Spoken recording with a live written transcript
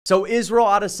So Israel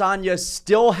Adesanya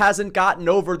still hasn't gotten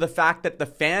over the fact that the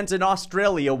fans in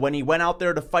Australia, when he went out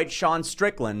there to fight Sean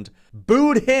Strickland,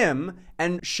 booed him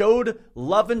and showed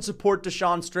love and support to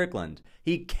Sean Strickland.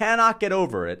 He cannot get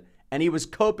over it, and he was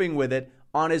coping with it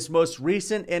on his most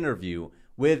recent interview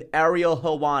with Ariel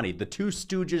Helwani. The two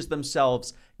stooges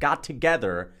themselves got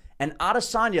together, and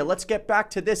Adesanya, let's get back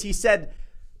to this. He said,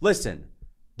 listen,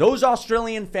 those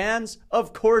Australian fans,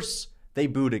 of course they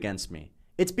booed against me.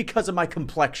 It's because of my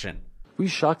complexion. Were you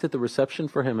shocked at the reception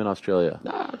for him in Australia?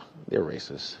 Nah, they're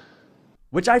racist.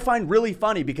 Which I find really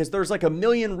funny because there's like a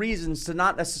million reasons to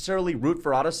not necessarily root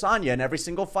for Adesanya in every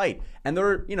single fight. And there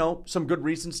are, you know, some good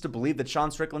reasons to believe that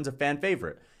Sean Strickland's a fan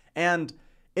favorite. And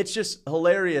it's just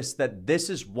hilarious that this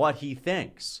is what he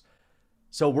thinks.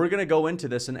 So we're going to go into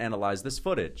this and analyze this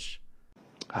footage.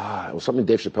 It was something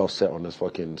Dave Chappelle said on this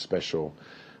fucking special.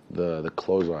 The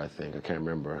closer, I think. I can't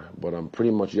remember. But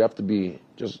pretty much you have to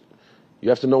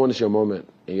know when it's your moment.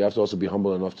 And you have to also be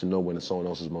humble enough to know when it's someone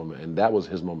else's moment. And that was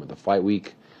his moment. The fight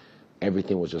week,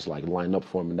 everything was just like lined up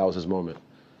for him. And that was his moment.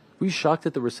 Were you shocked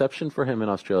at the reception for him in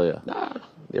Australia? Nah,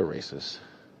 they're racist.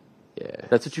 Yeah.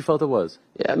 That's what you felt it was?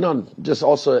 Yeah, no, just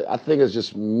also, I think it's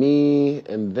just me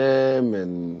and them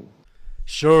and...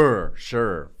 Sure,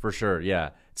 for sure, yeah.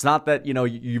 It's not that, you know,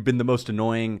 you've been the most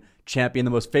annoying champion,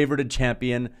 the most favorited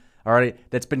champion, all right,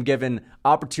 that's been given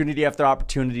opportunity after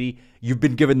opportunity. You've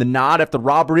been given the nod after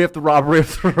robbery after robbery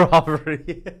after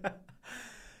robbery.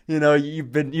 You know,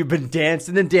 you've been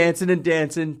dancing and dancing and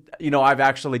dancing. You know, I've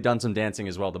actually done some dancing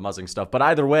as well, the muzzing stuff. But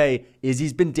either way,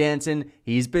 Izzy's been dancing.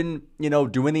 He's been, you know,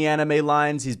 doing the anime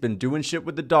lines. He's been doing shit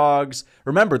with the dogs.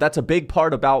 Remember, that's a big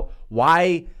part about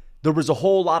why there was a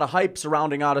whole lot of hype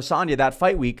surrounding Adesanya that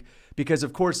fight week. Because,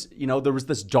 of course, you know, there was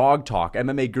this dog talk.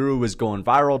 MMA Guru was going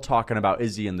viral talking about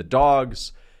Izzy and the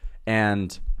dogs.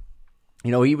 And,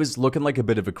 you know, he was looking like a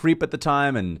bit of a creep at the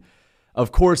time. And,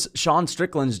 of course, Sean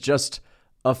Strickland's just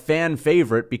a fan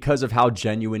favorite because of how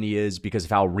genuine he is, because of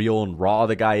how real and raw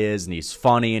the guy is. And he's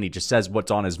funny and he just says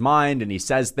what's on his mind. And he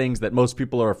says things that most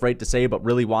people are afraid to say but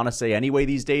really want to say anyway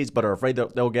these days, but are afraid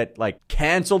that they'll get, like,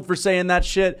 canceled for saying that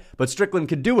shit. But Strickland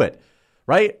can do it,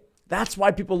 right? That's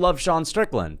why people love Sean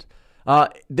Strickland.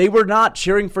 They were not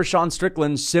cheering for Sean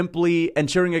Strickland simply and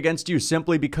cheering against you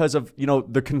simply because of, you know,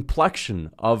 the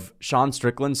complexion of Sean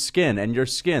Strickland's skin and your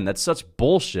skin. That's such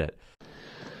bullshit.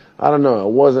 I don't know.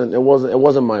 It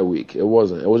wasn't my week. It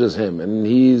wasn't. It was just him. And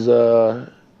he knows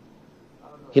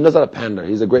how to pander.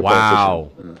 He's a great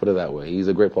politician. Put it that way. He's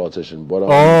a great politician. But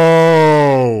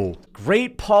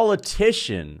great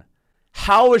politician.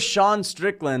 How is Sean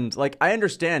Strickland, like, I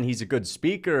understand he's a good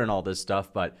speaker and all this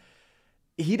stuff, but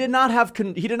he did not have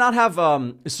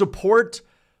support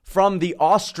from the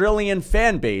Australian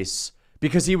fan base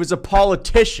because he was a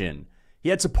politician. He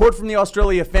had support from the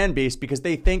Australia fan base because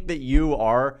they think that you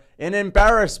are an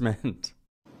embarrassment.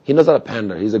 He knows how to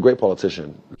pander. He's a great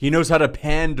politician. He knows how to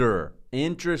pander.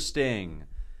 Interesting.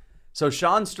 So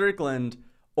Sean Strickland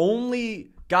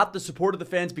only got the support of the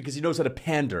fans because he knows how to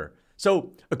pander.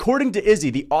 So according to Izzy,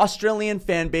 the Australian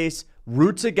fan base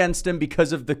roots against him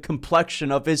because of the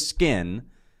complexion of his skin.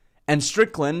 And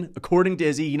Strickland, according to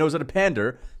Izzy, he knows how to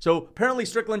pander. So apparently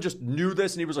Strickland just knew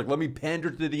this and he was like, let me pander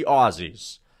to the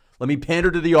Aussies. Let me pander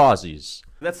to the Aussies.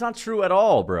 That's not true at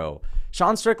all, bro.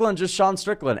 Sean Strickland just Sean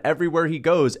Strickland everywhere he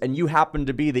goes, and you happen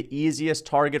to be the easiest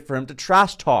target for him to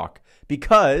trash talk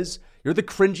because you're the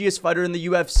cringiest fighter in the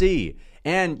UFC.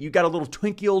 And you got a little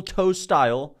twinky old toe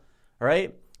style, all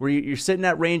right? Where you're sitting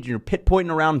at range and you're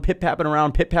pit-pointing around, pit-papping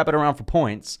around for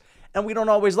points. And we don't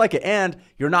always like it. And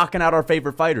you're knocking out our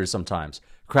favorite fighters sometimes.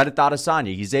 Credit to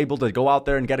Adesanya. He's able to go out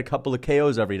there and get a couple of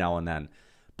KOs every now and then.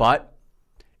 But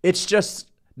it's just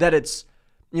that it's,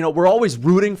 you know, we're always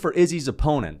rooting for Izzy's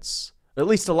opponents. At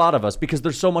least a lot of us, because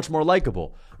they're so much more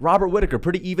likable. Robert Whittaker,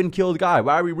 pretty even-keeled guy.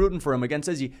 Why are we rooting for him against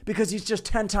Izzy? Because he's just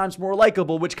 10 times more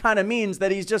likable, which kind of means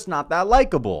that he's just not that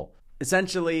likable.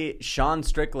 Essentially, Sean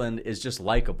Strickland is just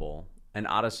likable, and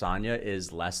Adesanya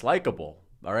is less likable.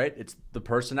 All right? It's the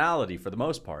personality for the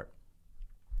most part.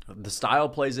 The style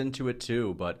plays into it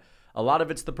too, but a lot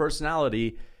of it's the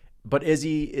personality. But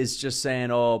Izzy is just saying,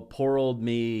 oh, poor old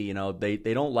me, you know, they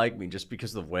don't like me just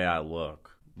because of the way I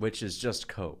look, which is just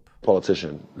cope.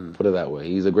 Politician, put it that way.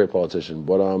 He's a great politician.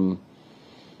 But,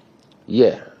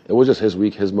 yeah, it was just his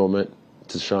week, his moment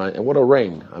to shine. And what a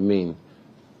reign. I mean,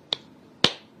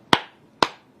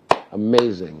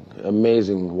 amazing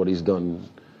what he's done.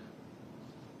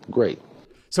 Great.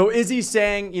 So Izzy's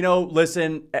saying, you know,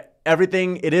 listen,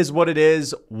 everything, it is what it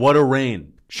is. What a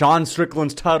reign. Sean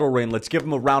Strickland's title reign. Let's give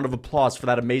him a round of applause for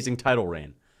that amazing title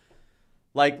reign.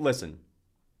 Like, listen,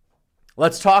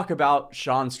 Let's talk about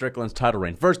Sean Strickland's title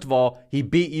reign. First of all, he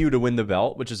beat you to win the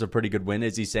belt, which is a pretty good win.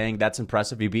 Is he saying that's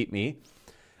impressive? He beat me.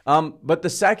 But the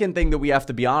second thing that we have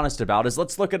to be honest about is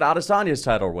let's look at Adesanya's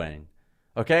title reign.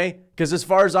 Okay? Because as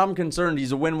far as I'm concerned,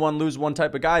 he's a win one, lose one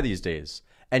type of guy these days.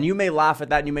 And you may laugh at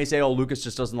that and you may say, oh, Lucas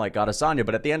just doesn't like Adesanya.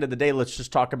 But at the end of the day, let's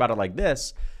just talk about it like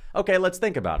this. Okay, let's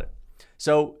think about it.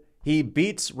 So he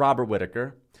beats Robert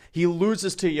Whittaker. He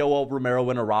loses to Yoel Romero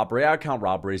in a robbery. I count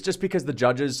robberies. Just because the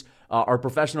judges are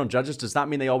professional judges does not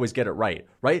mean they always get it right,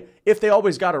 right? If they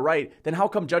always got it right, then how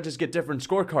come judges get different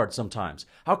scorecards sometimes?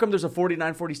 How come there's a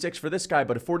 49-46 for this guy,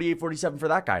 but a 48-47 for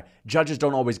that guy? Judges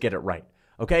don't always get it right,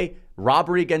 okay?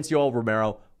 Robbery against Yoel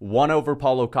Romero, won over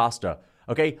Paulo Costa,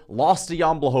 okay? Lost to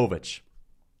Jan Blachowicz.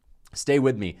 Stay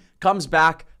with me. Comes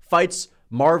back, fights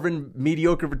Marvin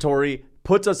Mediocre Vittori,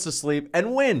 puts us to sleep,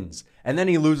 and wins. And then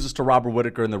he loses to Robert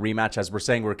Whittaker in the rematch, as we're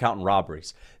saying we're counting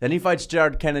robberies. Then he fights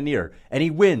Jared Cannonier, and he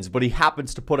wins, but he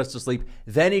happens to put us to sleep.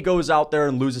 Then he goes out there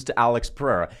and loses to Alex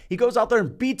Pereira. He goes out there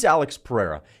and beats Alex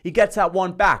Pereira. He gets that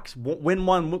one back. Win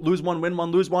one, lose one, win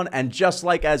one, lose one. And just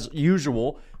like as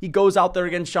usual, he goes out there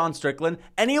against Sean Strickland,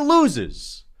 and he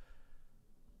loses.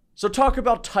 So talk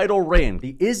about title reign.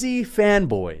 The Izzy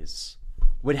fanboys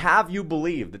would have you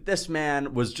believe that this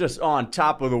man was just on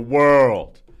top of the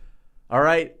world. All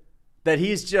right? That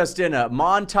he's just in a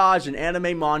montage, an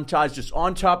anime montage, just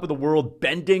on top of the world,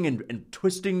 bending and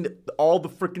twisting all the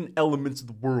freaking elements of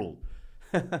the world.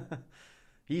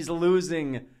 He's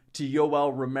losing to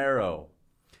Yoel Romero.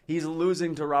 He's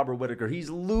losing to Robert Whittaker.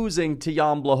 He's losing to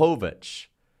Jan Blachowicz.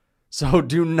 So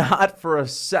do not for a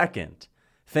second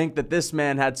think that this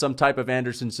man had some type of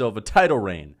Anderson Silva title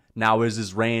reign. Now is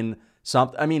his reign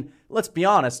something? I mean, let's be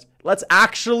honest. Let's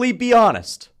actually be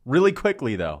honest. Really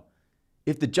quickly, though.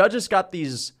 If the judges got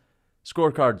these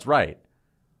scorecards right,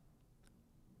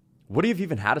 would he have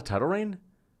even had a title reign?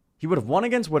 He would have won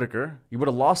against Whittaker. He would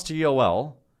have lost to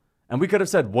Yoel. And we could have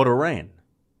said, what a reign.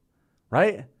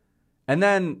 Right? And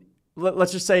then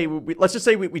let's just say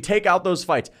we take out those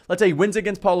fights. Let's say he wins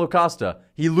against Paulo Costa.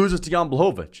 He loses to Jan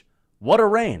Blachowicz. What a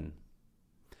reign.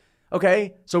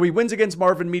 Okay, so he wins against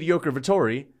Marvin Mediocre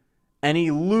Vittori, and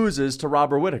he loses to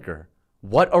Robert Whittaker.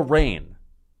 What a reign.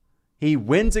 He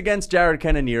wins against Jared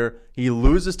Cannonier. He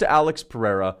loses to Alex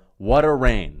Pereira. What a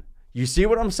reign. You see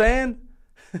what I'm saying?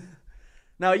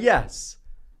 Now, yes,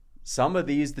 some of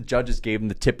these the judges gave him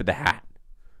the tip of the hat.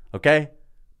 Okay?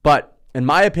 But in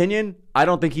my opinion, I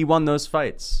don't think he won those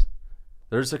fights.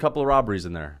 There's a couple of robberies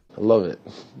in there. I love it.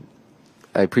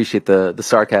 I appreciate the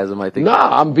sarcasm, I think.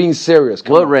 Nah, I'm being serious.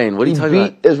 What reign? What are you talking about?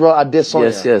 He beat Israel Adesanya.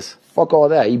 Yes, yes. Fuck all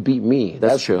that. He beat me.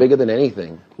 That's true. Bigger than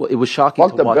anything. Well, it was shocking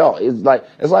Fuck to the watch. belt. It's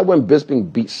like when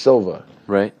Bisping beat Silva.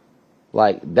 Right.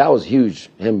 Like, that was huge,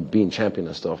 him being champion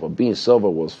and stuff. But being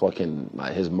Silva was fucking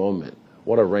like his moment.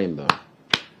 What a reign, though.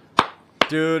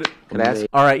 Dude. Can I ask?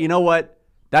 All right, you know what?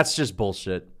 That's just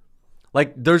bullshit.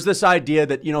 Like, there's this idea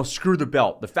that, screw the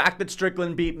belt. The fact that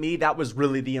Strickland beat me, that was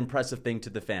really the impressive thing to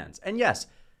the fans. And yes,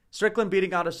 Strickland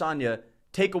beating Adesanya,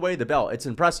 take away the belt. It's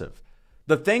impressive.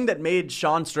 The thing that made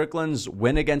Sean Strickland's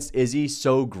win against Izzy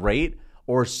so great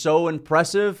or so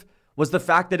impressive was the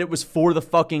fact that it was for the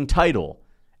fucking title.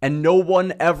 And no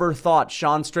one ever thought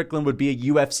Sean Strickland would be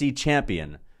a UFC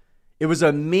champion. It was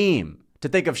a meme to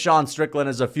think of Sean Strickland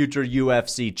as a future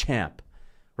UFC champ,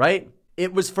 right?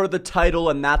 It was for the title,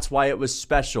 and that's why it was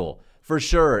special. For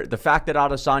sure, the fact that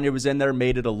Adesanya was in there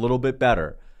made it a little bit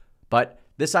better. But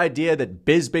this idea that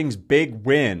Bisping's big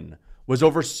win was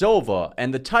over Silva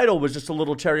and the title was just a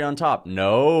little cherry on top.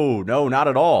 No, not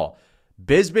at all.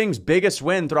 Bisping's biggest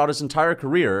win throughout his entire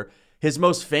career, his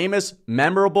most famous,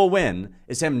 memorable win,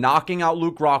 is him knocking out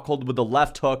Luke Rockhold with the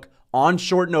left hook on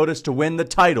short notice to win the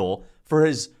title for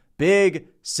his big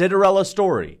Cinderella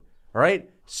story. All right?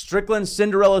 Strickland's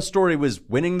Cinderella story was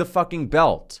winning the fucking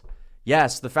belt.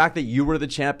 Yes, the fact that you were the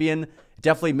champion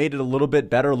definitely made it a little bit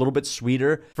better, a little bit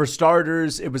sweeter. For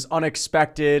starters, it was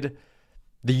unexpected.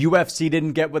 The UFC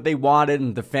didn't get what they wanted,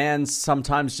 and the fans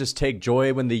sometimes just take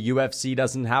joy when the UFC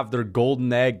doesn't have their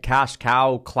golden egg, cash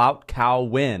cow, clout cow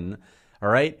win. All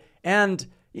right? And,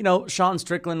 Sean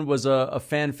Strickland was a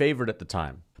fan favorite at the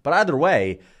time. But either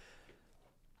way,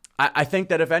 I think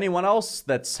that if anyone else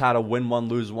that's had a win one,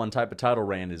 lose one type of title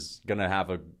reign is going to have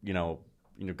a, going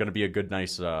to be a good,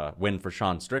 nice win for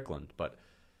Sean Strickland. But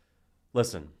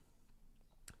listen,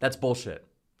 that's bullshit.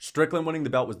 Strickland winning the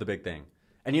belt was the big thing.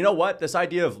 And you know what? This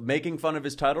idea of making fun of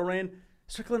his title reign,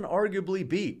 Strickland arguably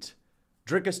beat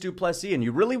Dricus du Plessis. And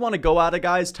you really want to go at a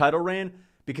guy's title reign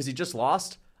because he just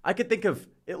lost? I could think of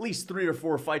at least 3 or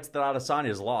 4 fights that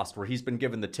Adesanya's lost where he's been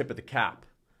given the tip of the cap.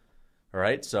 All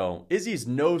right? So Izzy's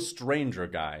no stranger,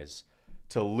 guys,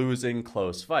 to losing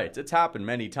close fights. It's happened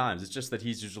many times. It's just that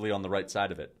he's usually on the right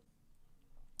side of it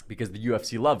because the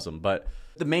UFC loves him. But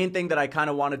the main thing that I kind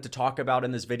of wanted to talk about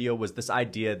in this video was this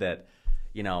idea that,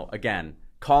 you know, again,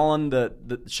 calling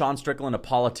the Sean Strickland a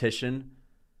politician,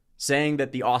 saying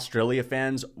that the Australia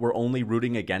fans were only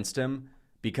rooting against him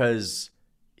because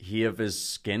he of his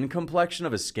skin complexion,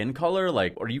 of his skin color.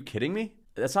 Like, are you kidding me?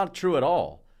 That's not true at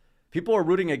all. People are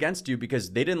rooting against you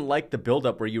because they didn't like the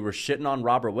buildup where you were shitting on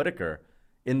Robert Whittaker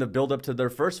in the buildup to their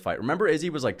first fight. Remember, Izzy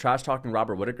was like trash talking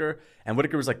Robert Whittaker, and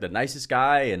Whittaker was like the nicest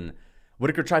guy, and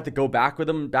Whittaker tried to go back with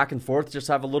him, back and forth, just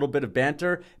have a little bit of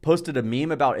banter, posted a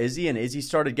meme about Izzy, and Izzy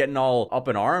started getting all up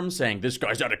in arms, saying, this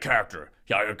guy's out of character.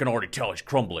 Yeah, I can already tell he's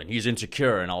crumbling. He's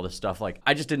insecure and all this stuff. Like,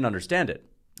 I just didn't understand it.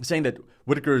 Saying that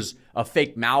Whittaker's a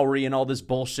fake Maori and all this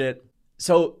bullshit.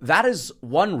 So that is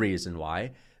one reason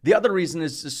why. The other reason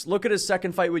is just look at his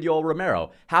second fight with Yoel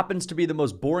Romero. Happens to be the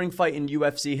most boring fight in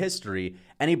UFC history,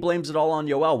 and he blames it all on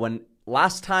Yoel when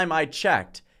last time I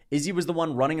checked, Izzy was the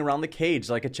one running around the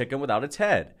cage like a chicken without its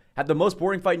head. Had the most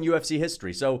boring fight in UFC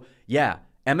history. So, yeah,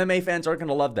 MMA fans aren't going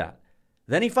to love that.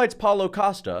 Then he fights Paulo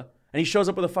Costa, and he shows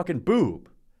up with a fucking boob.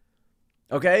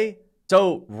 Okay?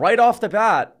 So, right off the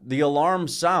bat, the alarm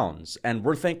sounds, and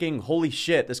we're thinking, holy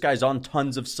shit, this guy's on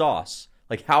tons of sauce.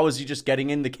 Like, how is he just getting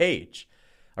in the cage?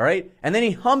 All right? And then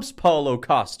he humps Paulo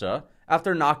Costa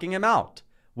after knocking him out,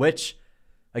 which,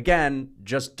 again,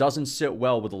 just doesn't sit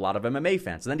well with a lot of MMA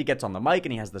fans. And then he gets on the mic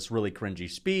and he has this really cringy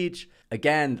speech.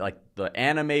 Again, like the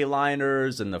anime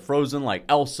liners and the Frozen like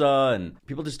Elsa, and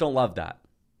people just don't love that.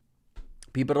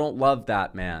 People don't love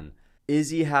that, man.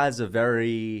 Izzy has a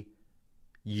very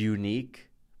unique,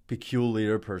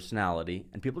 peculiar personality,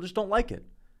 and people just don't like it.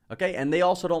 Okay, and they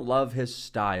also don't love his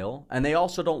style, and they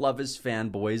also don't love his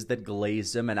fanboys that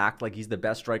glaze him and act like he's the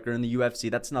best striker in the UFC.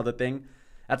 That's another thing.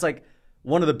 That's like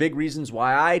one of the big reasons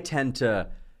why I tend to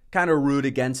kind of root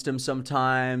against him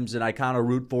sometimes, and I kind of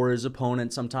root for his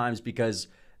opponent sometimes, because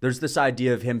there's this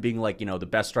idea of him being like, you know, the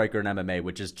best striker in MMA,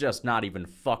 which is just not even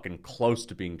fucking close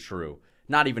to being true.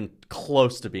 Not even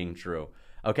close to being true,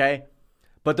 okay?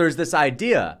 But there's this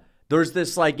idea. There's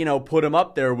this, like, you know, put him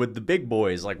up there with the big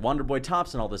boys, like Wonderboy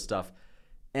Thompson, all this stuff.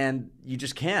 And you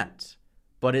just can't.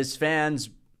 But his fans,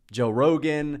 Joe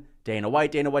Rogan, Dana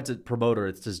White's a promoter.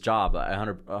 It's his job. I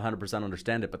 100%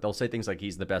 understand it. But they'll say things like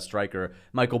he's the best striker.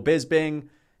 Michael Bisping,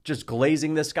 just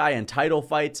glazing this guy in title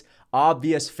fights.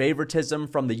 Obvious favoritism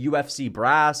from the UFC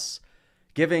brass.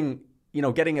 Getting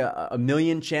a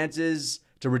million chances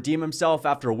to redeem himself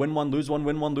after a win one, lose one,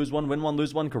 win one, lose one, win one,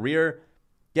 lose one career.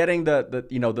 Getting the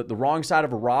wrong side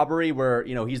of a robbery where,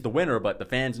 you know, he's the winner, but the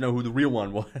fans know who the real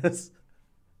one was.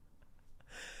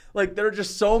 Like, there are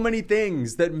just so many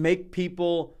things that make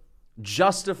people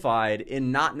justified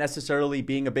in not necessarily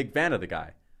being a big fan of the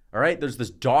guy. All right? There's this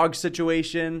dog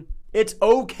situation. It's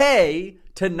okay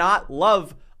to not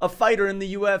love a fighter in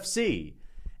the UFC.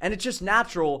 And it's just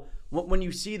natural when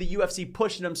you see the UFC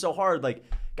pushing him so hard. Like,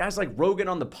 guys like Rogan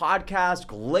on the podcast,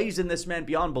 glazing this man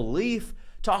beyond belief.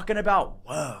 Talking about,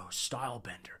 whoa, style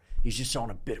bender. He's just on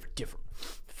a bit of a different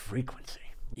frequency.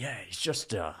 Yeah, he's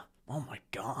just, oh my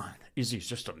God. He's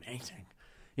just amazing.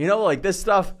 You know, like this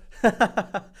stuff.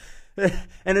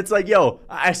 And it's like, yo,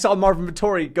 I saw Marvin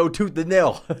Vettori go tooth the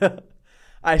nail.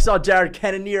 I saw Jared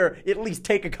Cannonier at least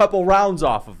take a couple rounds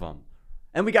off of him.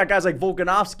 And we got guys like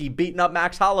Volkanovski beating up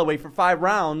Max Holloway for 5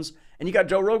 rounds. And you got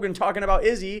Joe Rogan talking about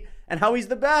Izzy and how he's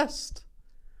the best.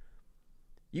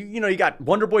 You got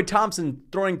Wonderboy Thompson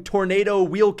throwing tornado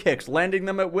wheel kicks, landing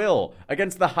them at will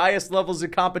against the highest levels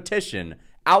of competition,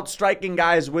 outstriking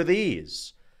guys with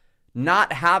ease,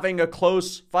 not having a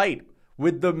close fight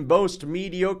with the most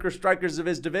mediocre strikers of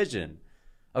his division.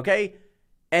 Okay?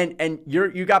 And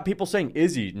you got people saying,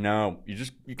 Izzy, no,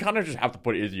 you kind of just have to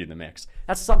put Izzy in the mix.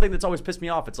 That's something that's always pissed me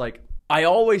off. It's like, I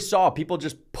always saw people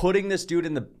just putting this dude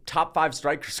in the top 5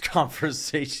 strikers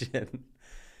conversation.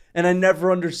 And I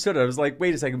never understood it. I was like,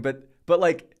 wait a second, but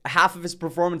like half of his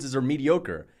performances are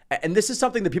mediocre. And this is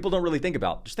something that people don't really think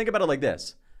about. Just think about it like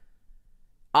this.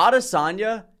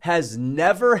 Adesanya has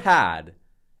never had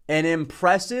an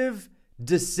impressive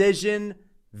decision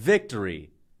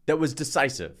victory that was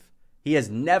decisive. He has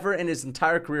never in his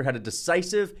entire career had a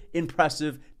decisive,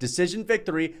 impressive decision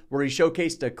victory where he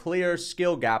showcased a clear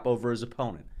skill gap over his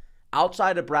opponent.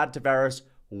 Outside of Brad Tavares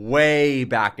way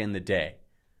back in the day.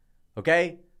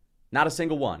 Okay? Not a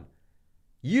single one.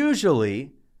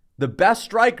 Usually, the best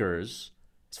strikers,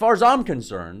 as far as I'm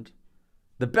concerned,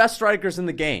 the best strikers in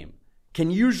the game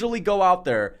can usually go out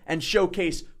there and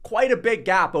showcase quite a big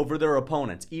gap over their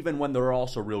opponents, even when they're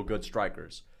also real good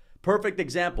strikers. Perfect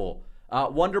example,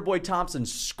 Wonderboy Thompson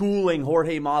schooling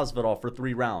Jorge Masvidal for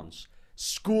 3 rounds.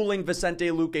 schooling Vicente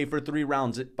Luque for 3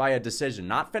 rounds by a decision,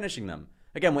 not finishing them.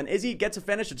 Again, when Izzy gets a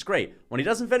finish, it's great. When he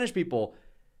doesn't finish people,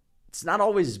 it's not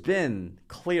always been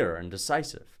clear and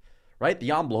decisive, right? The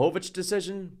Jan Blachowicz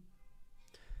decision,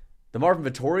 the Marvin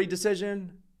Vettori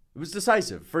decision, it was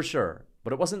decisive for sure,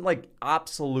 but it wasn't like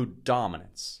absolute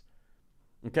dominance,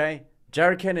 okay?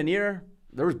 Jared Cannonier,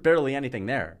 there was barely anything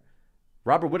there.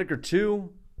 Robert Whittaker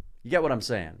too, you get what I'm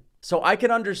saying. So I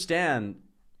can understand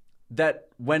that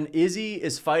when Izzy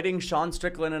is fighting Sean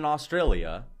Strickland in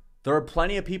Australia, there are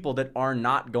plenty of people that are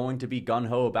not going to be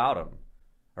gung-ho about him,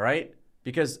 all right?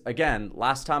 Because, again,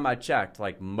 last time I checked,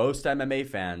 like most MMA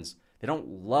fans, they don't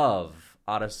love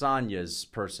Adesanya's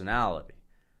personality,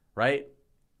 right?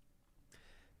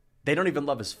 They don't even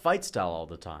love his fight style all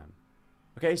the time.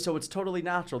 Okay, so it's totally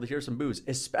natural to hear some boos,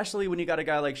 especially when you got a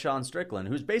guy like Sean Strickland,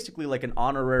 who's basically like an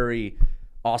honorary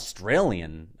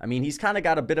Australian. I mean, he's kind of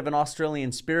got a bit of an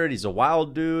Australian spirit. He's a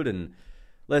wild dude. And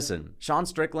listen, Sean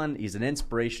Strickland, he's an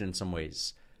inspiration in some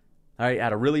ways. All right,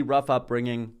 had a really rough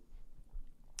upbringing,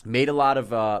 made a lot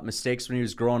of mistakes when he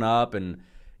was growing up, and,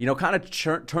 you know, kind of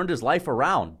turned his life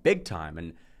around big time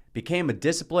and became a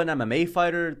disciplined MMA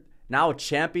fighter, now a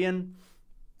champion,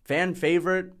 fan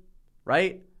favorite,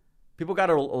 right? People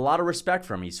got a lot of respect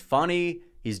for him. He's funny,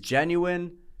 he's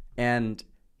genuine, and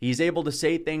he's able to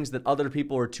say things that other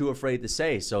people are too afraid to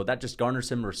say. So that just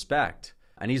garners him respect.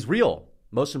 And he's real.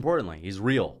 Most importantly, he's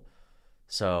real.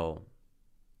 So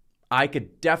I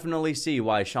could definitely see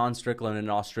why Sean Strickland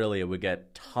in Australia would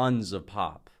get tons of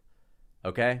pop.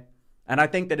 Okay? And I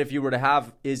think that if you were to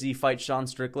have Izzy fight Sean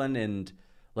Strickland in,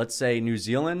 let's say, New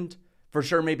Zealand, for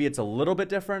sure maybe it's a little bit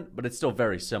different, but it's still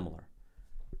very similar.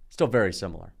 Still very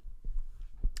similar.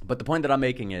 But the point that I'm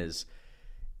making is,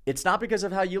 it's not because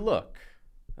of how you look.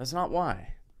 That's not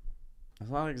why. That's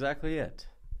not exactly it.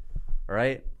 All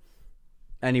right?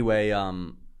 Anyway,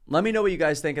 let me know what you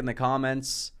guys think in the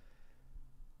comments.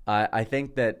 I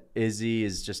think that Izzy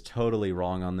is just totally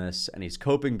wrong on this, and he's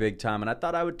coping big time, and I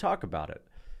thought I would talk about it.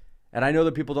 And I know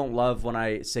that people don't love when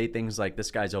I say things like this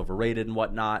guy's overrated and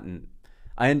whatnot, and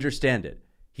I understand it.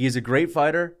 He is a great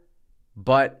fighter,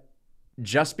 but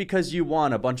just because you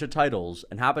won a bunch of titles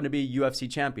and happen to be a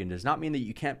UFC champion does not mean that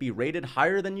you can't be rated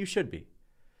higher than you should be.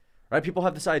 Right? People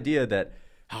have this idea that,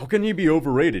 how can he be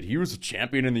overrated? He was a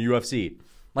champion in the UFC.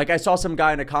 Like, I saw some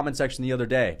guy in a comment section the other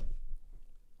day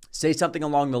say something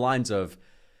along the lines of,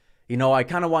 you know, I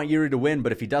kind of want Yuri to win,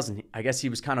 but if he doesn't, I guess he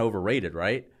was kind of overrated,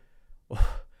 right?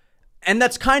 And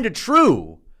that's kind of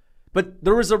true. But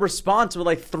there was a response with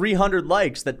like 300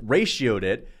 likes that ratioed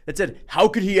it that said, how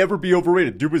could he ever be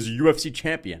overrated? Dude was a UFC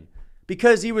champion.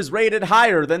 Because he was rated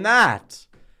higher than that.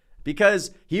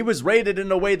 Because he was rated in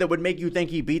a way that would make you think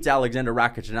he beats Alexander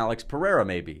Rakic and Alex Pereira,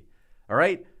 maybe. All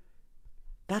right?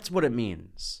 That's what it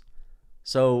means.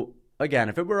 So, again,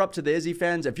 if it were up to the Izzy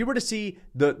fans, if you were to see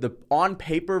the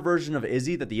on-paper version of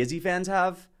Izzy that the Izzy fans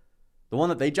have, the one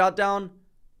that they jot down,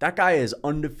 that guy is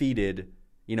undefeated.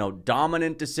 You know,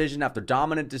 dominant decision after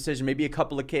dominant decision, maybe a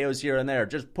couple of KOs here and there,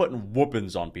 just putting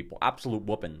whoopings on people, absolute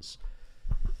whoopings.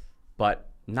 But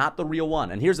not the real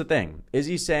one. And here's the thing.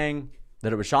 Izzy saying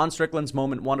that it was Sean Strickland's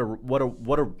moment, what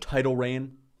a title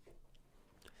reign.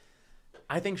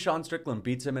 I think Sean Strickland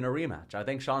beats him in a rematch. I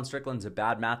think Sean Strickland's a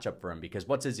bad matchup for him because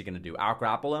what's Izzy going to do?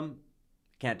 Out-grapple him?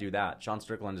 Can't do that. Sean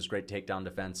Strickland is great takedown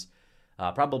defense.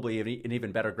 Probably an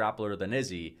even better grappler than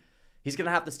Izzy. He's going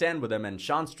to have to stand with him, and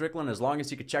Sean Strickland, as long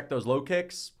as he could check those low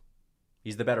kicks,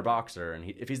 he's the better boxer. And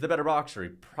if he's the better boxer, he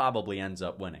probably ends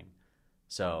up winning.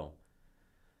 So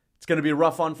it's going to be a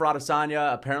rough one for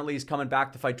Adesanya. Apparently, he's coming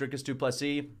back to fight Dricus du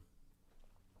Plessis.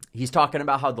 He's talking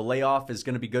about how the layoff is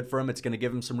going to be good for him. It's going to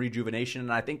give him some rejuvenation,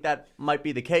 and I think that might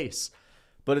be the case.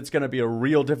 But it's going to be a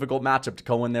real difficult matchup to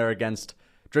go in there against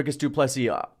Dricus du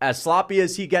Plessis, as sloppy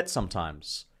as he gets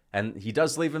sometimes. And he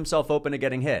does leave himself open to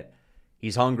getting hit.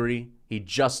 He's hungry. He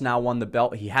just now won the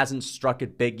belt. He hasn't struck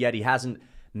it big yet. He hasn't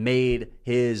made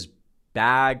his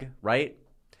bag, right?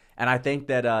 And I think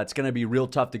that it's going to be real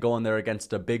tough to go in there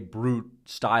against a big brute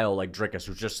style like Dricus,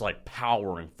 who's just like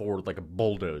powering forward like a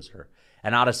bulldozer.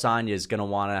 And Adesanya is going to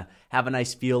want to have a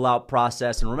nice feel-out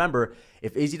process. And remember,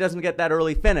 if Izzy doesn't get that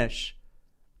early finish,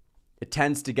 it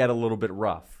tends to get a little bit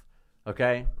rough.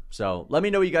 Okay? So let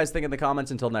me know what you guys think in the comments.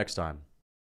 Until next time.